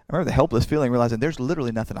 I remember the helpless feeling, realizing there's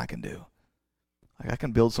literally nothing I can do. Like I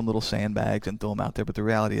can build some little sandbags and throw them out there, but the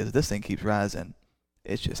reality is this thing keeps rising.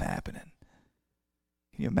 It's just happening.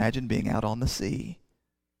 Can you imagine being out on the sea?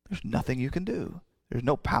 There's nothing you can do. There's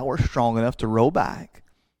no power strong enough to row back.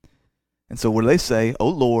 And so what do they say? Oh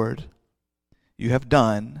Lord, you have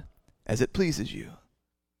done as it pleases you.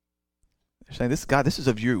 They're saying, God, this is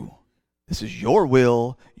of you. This is your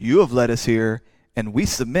will. You have led us here, and we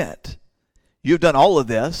submit. You have done all of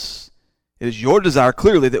this. It is your desire,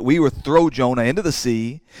 clearly, that we would throw Jonah into the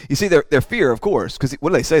sea. You see, their fear, of course, because what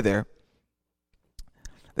do they say there?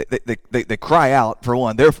 They cry out, for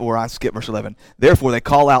one. Therefore, I skip verse 11. Therefore, they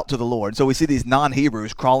call out to the Lord. So we see these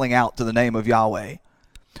non-Hebrews crawling out to the name of Yahweh.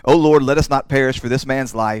 O Lord, let us not perish for this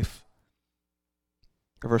man's life.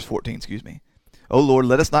 Verse 14, excuse me. O Lord,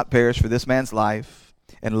 let us not perish for this man's life,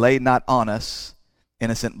 and lay not on us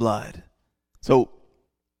innocent blood. So,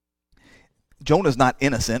 Jonah's not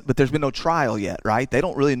innocent, but there's been no trial yet, right? They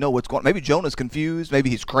don't really know what's going on. Maybe Jonah's confused.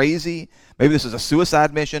 Maybe he's crazy. Maybe this is a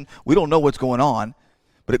suicide mission. We don't know what's going on.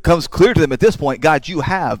 But it comes clear to them at this point, God, you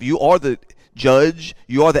are the judge.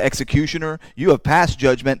 You are the executioner. You have passed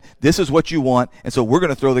judgment. This is what you want. And so we're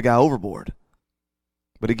going to throw the guy overboard.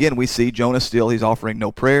 But again, we see Jonah still, he's offering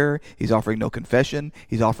no prayer. He's offering no confession.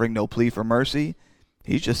 He's offering no plea for mercy.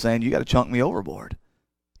 He's just saying, you got to chunk me overboard.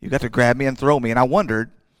 You got to grab me and throw me. And I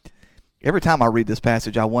wondered, every time I read this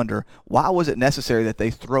passage, I wonder, why was it necessary that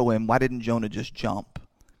they throw him? Why didn't Jonah just jump?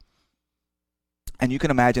 And you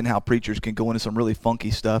can imagine how preachers can go into some really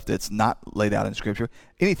funky stuff that's not laid out in Scripture.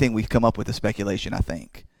 Anything we come up with is speculation, I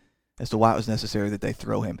think, as to why it was necessary that they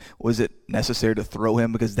throw him. Was it necessary to throw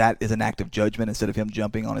him because that is an act of judgment instead of him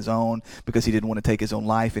jumping on his own because he didn't want to take his own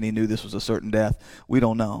life and he knew this was a certain death? We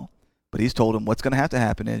don't know. But he's told him what's going to have to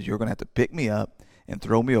happen is you're going to have to pick me up and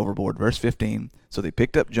throw me overboard. Verse 15, so they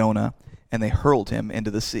picked up Jonah and they hurled him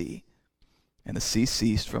into the sea. And the sea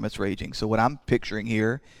ceased from its raging. So what I'm picturing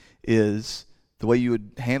here is the way you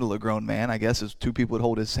would handle a grown man, I guess, is two people would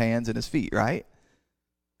hold his hands and his feet, right?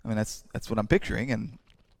 I mean, that's what I'm picturing. And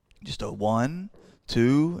just a 1,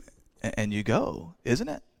 2, and you go, isn't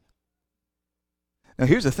it? Now,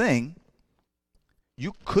 here's the thing.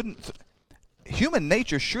 You couldn't... human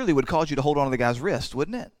nature surely would cause you to hold on to the guy's wrist,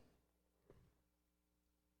 wouldn't it?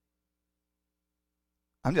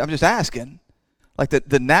 I'm just asking. Like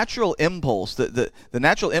the natural impulse, the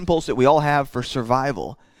natural impulse that we all have for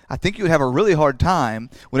survival, I think you would have a really hard time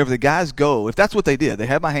whenever the guys go, if that's what they did. They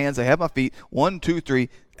have my hands, they have my feet, 1, 2, 3.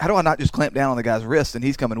 How do I not just clamp down on the guy's wrist and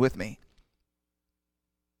he's coming with me?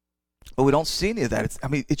 But we don't see any of that.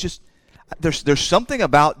 It's just, there's something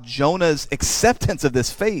about Jonah's acceptance of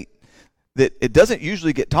this fate that it doesn't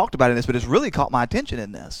usually get talked about in this, but it's really caught my attention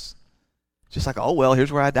in this. Just like, oh, well,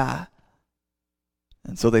 here's where I die.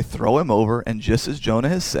 And so they throw him over, and just as Jonah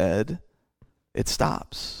has said, it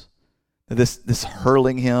stops. This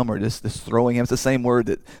hurling him or this throwing him, it's the same word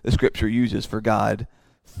that the Scripture uses for God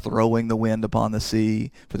throwing the wind upon the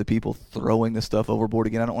sea, for the people throwing the stuff overboard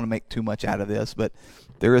again. I don't want to make too much out of this, but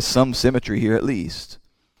there is some symmetry here at least.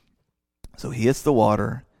 So he hits the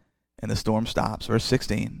water, and the storm stops. Verse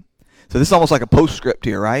 16. So this is almost like a postscript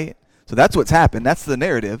here, right? So that's what's happened. That's the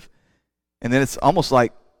narrative. And then it's almost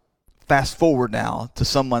like fast forward now to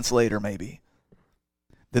some months later maybe.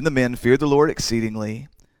 Then the men feared the Lord exceedingly.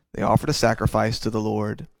 They offered a sacrifice to the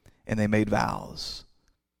Lord, and they made vows.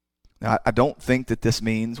 Now, I don't think that this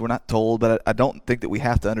means, we're not told, but I don't think that we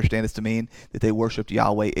have to understand this to mean that they worshiped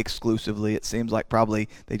Yahweh exclusively. It seems like probably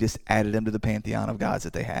they just added him to the pantheon of gods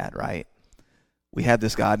that they had, right? We have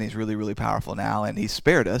this God, and he's really, really powerful now, and he's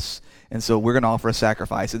spared us, and so we're going to offer a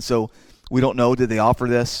sacrifice. And so we don't know, did they offer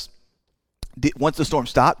this? Once the storm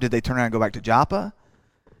stopped, did they turn around and go back to Joppa?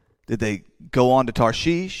 Did they go on to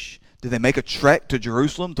Tarshish? Did they make a trek to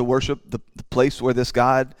Jerusalem to worship the place where this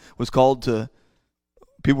God was called to,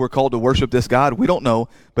 people were called to worship this God? We don't know,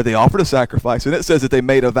 but they offered a sacrifice, and it says that they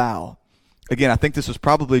made a vow. Again, I think this is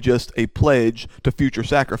probably just a pledge to future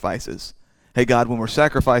sacrifices. Hey, God, when we're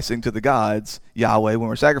sacrificing to the gods, Yahweh, when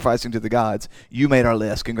we're sacrificing to the gods, you made our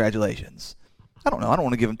list. Congratulations. I don't know. I don't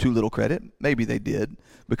want to give them too little credit. Maybe they did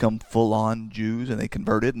become full-on Jews and they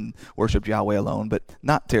converted and worshiped Yahweh alone, but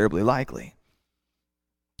not terribly likely.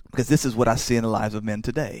 Because this is what I see in the lives of men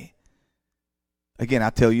today. Again, I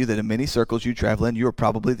tell you that in many circles you travel in, you are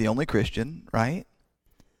probably the only Christian, right?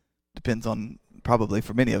 Depends on, probably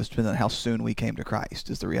for many of us, depends on how soon we came to Christ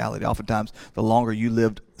is the reality. Oftentimes, the longer you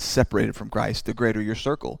lived separated from Christ, the greater your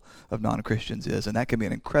circle of non-Christians is, and that can be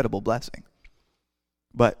an incredible blessing.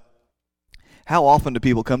 But how often do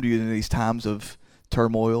people come to you in these times of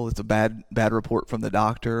turmoil? It's a bad report from the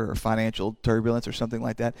doctor or financial turbulence or something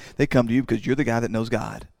like that. They come to you because you're the guy that knows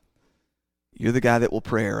God. You're the guy that will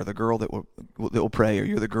pray, or the girl that will pray, or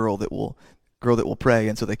you're the girl that will pray.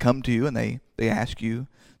 And so they come to you and they ask you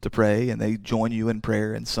to pray, and they join you in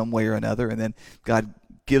prayer in some way or another, and then God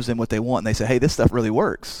gives them what they want, and they say, hey, this stuff really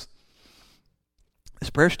works. This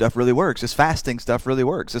prayer stuff really works. This fasting stuff really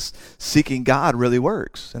works. This seeking God really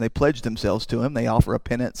works. And they pledge themselves to him. They offer a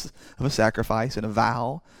penance of a sacrifice and a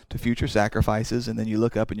vow to future sacrifices, and then you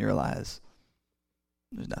look up and you realize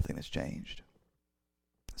there's nothing that's changed.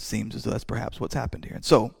 It seems as though that's perhaps what's happened here. And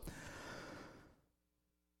so,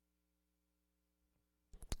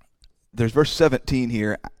 there's verse 17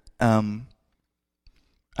 here.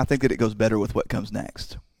 I think that it goes better with what comes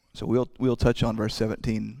next. So we'll touch on verse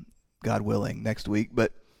 17, God willing, next week.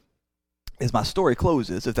 But as my story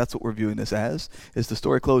closes, if that's what we're viewing this as the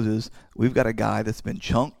story closes, we've got a guy that's been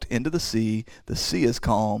chunked into the sea. The sea is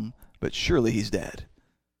calm, but surely he's dead.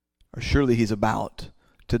 Or surely he's about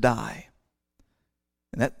to die.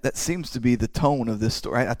 And that seems to be the tone of this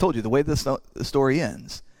story. I told you, the way the story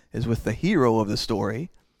ends is with the hero of the story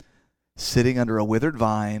sitting under a withered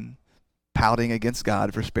vine, pouting against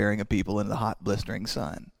God for sparing a people in the hot, blistering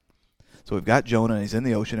sun. So we've got Jonah, and he's in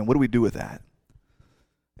the ocean, and what do we do with that?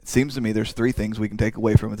 It seems to me there's three things we can take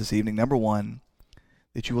away from it this evening. Number one,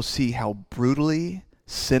 that you will see how brutally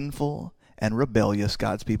sinful and rebellious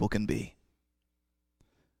God's people can be.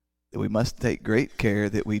 That we must take great care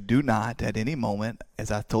that we do not at any moment,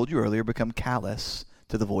 as I told you earlier, become callous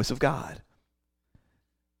to the voice of God.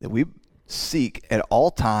 That we seek at all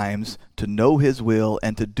times to know his will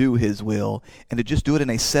and to do his will, and to just do it in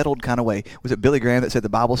a settled kind of way. Was it Billy Graham that said the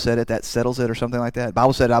Bible said it, that settles it, or something like that? The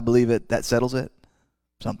Bible said, I believe it, that settles it?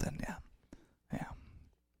 Something, yeah.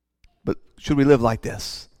 But should we live like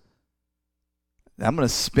this? I'm going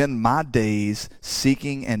to spend my days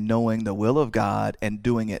seeking and knowing the will of God and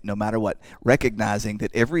doing it no matter what, recognizing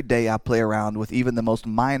that every day I play around with even the most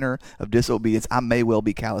minor of disobedience, I may well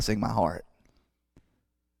be callousing my heart.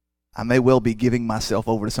 I may well be giving myself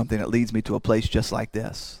over to something that leads me to a place just like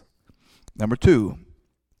this. Number 2,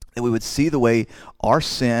 that we would see the way our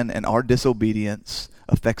sin and our disobedience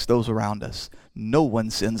affects those around us. No one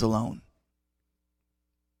sins alone.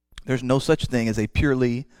 There's no such thing as a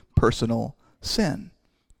purely personal sin.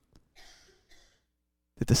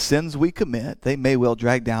 That the sins we commit, they may well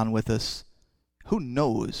drag down with us who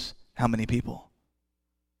knows how many people.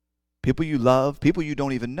 People you love, people you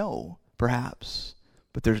don't even know, perhaps.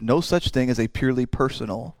 But there's no such thing as a purely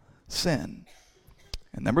personal sin.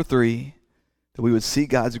 And number 3, that we would see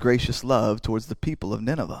God's gracious love towards the people of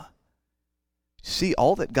Nineveh. See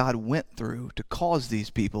all that God went through to cause these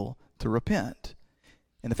people to repent.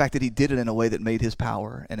 And the fact that he did it in a way that made his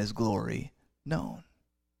power and his glory known.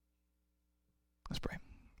 Let's pray.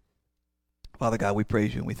 Father God, we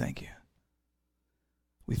praise you and we thank you.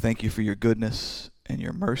 We thank you for your goodness and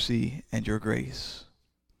your mercy and your grace.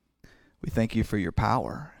 We thank you for your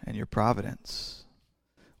power and your providence.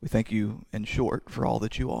 We thank you, in short, for all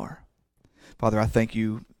that you are. Father, I thank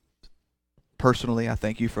you personally. I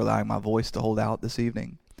thank you for allowing my voice to hold out this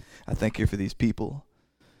evening. I thank you for these people.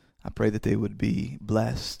 I pray that they would be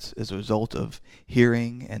blessed as a result of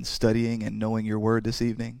hearing and studying and knowing your word this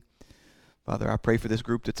evening. Father, I pray for this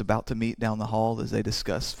group that's about to meet down the hall as they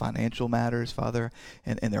discuss financial matters, Father,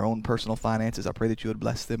 and their own personal finances. I pray that you would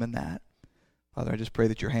bless them in that. Father, I just pray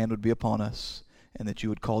that your hand would be upon us and that you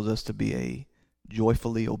would cause us to be a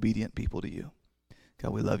joyfully obedient people to you.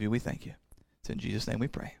 God, we love you. We thank you. It's in Jesus' name we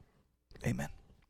pray. Amen.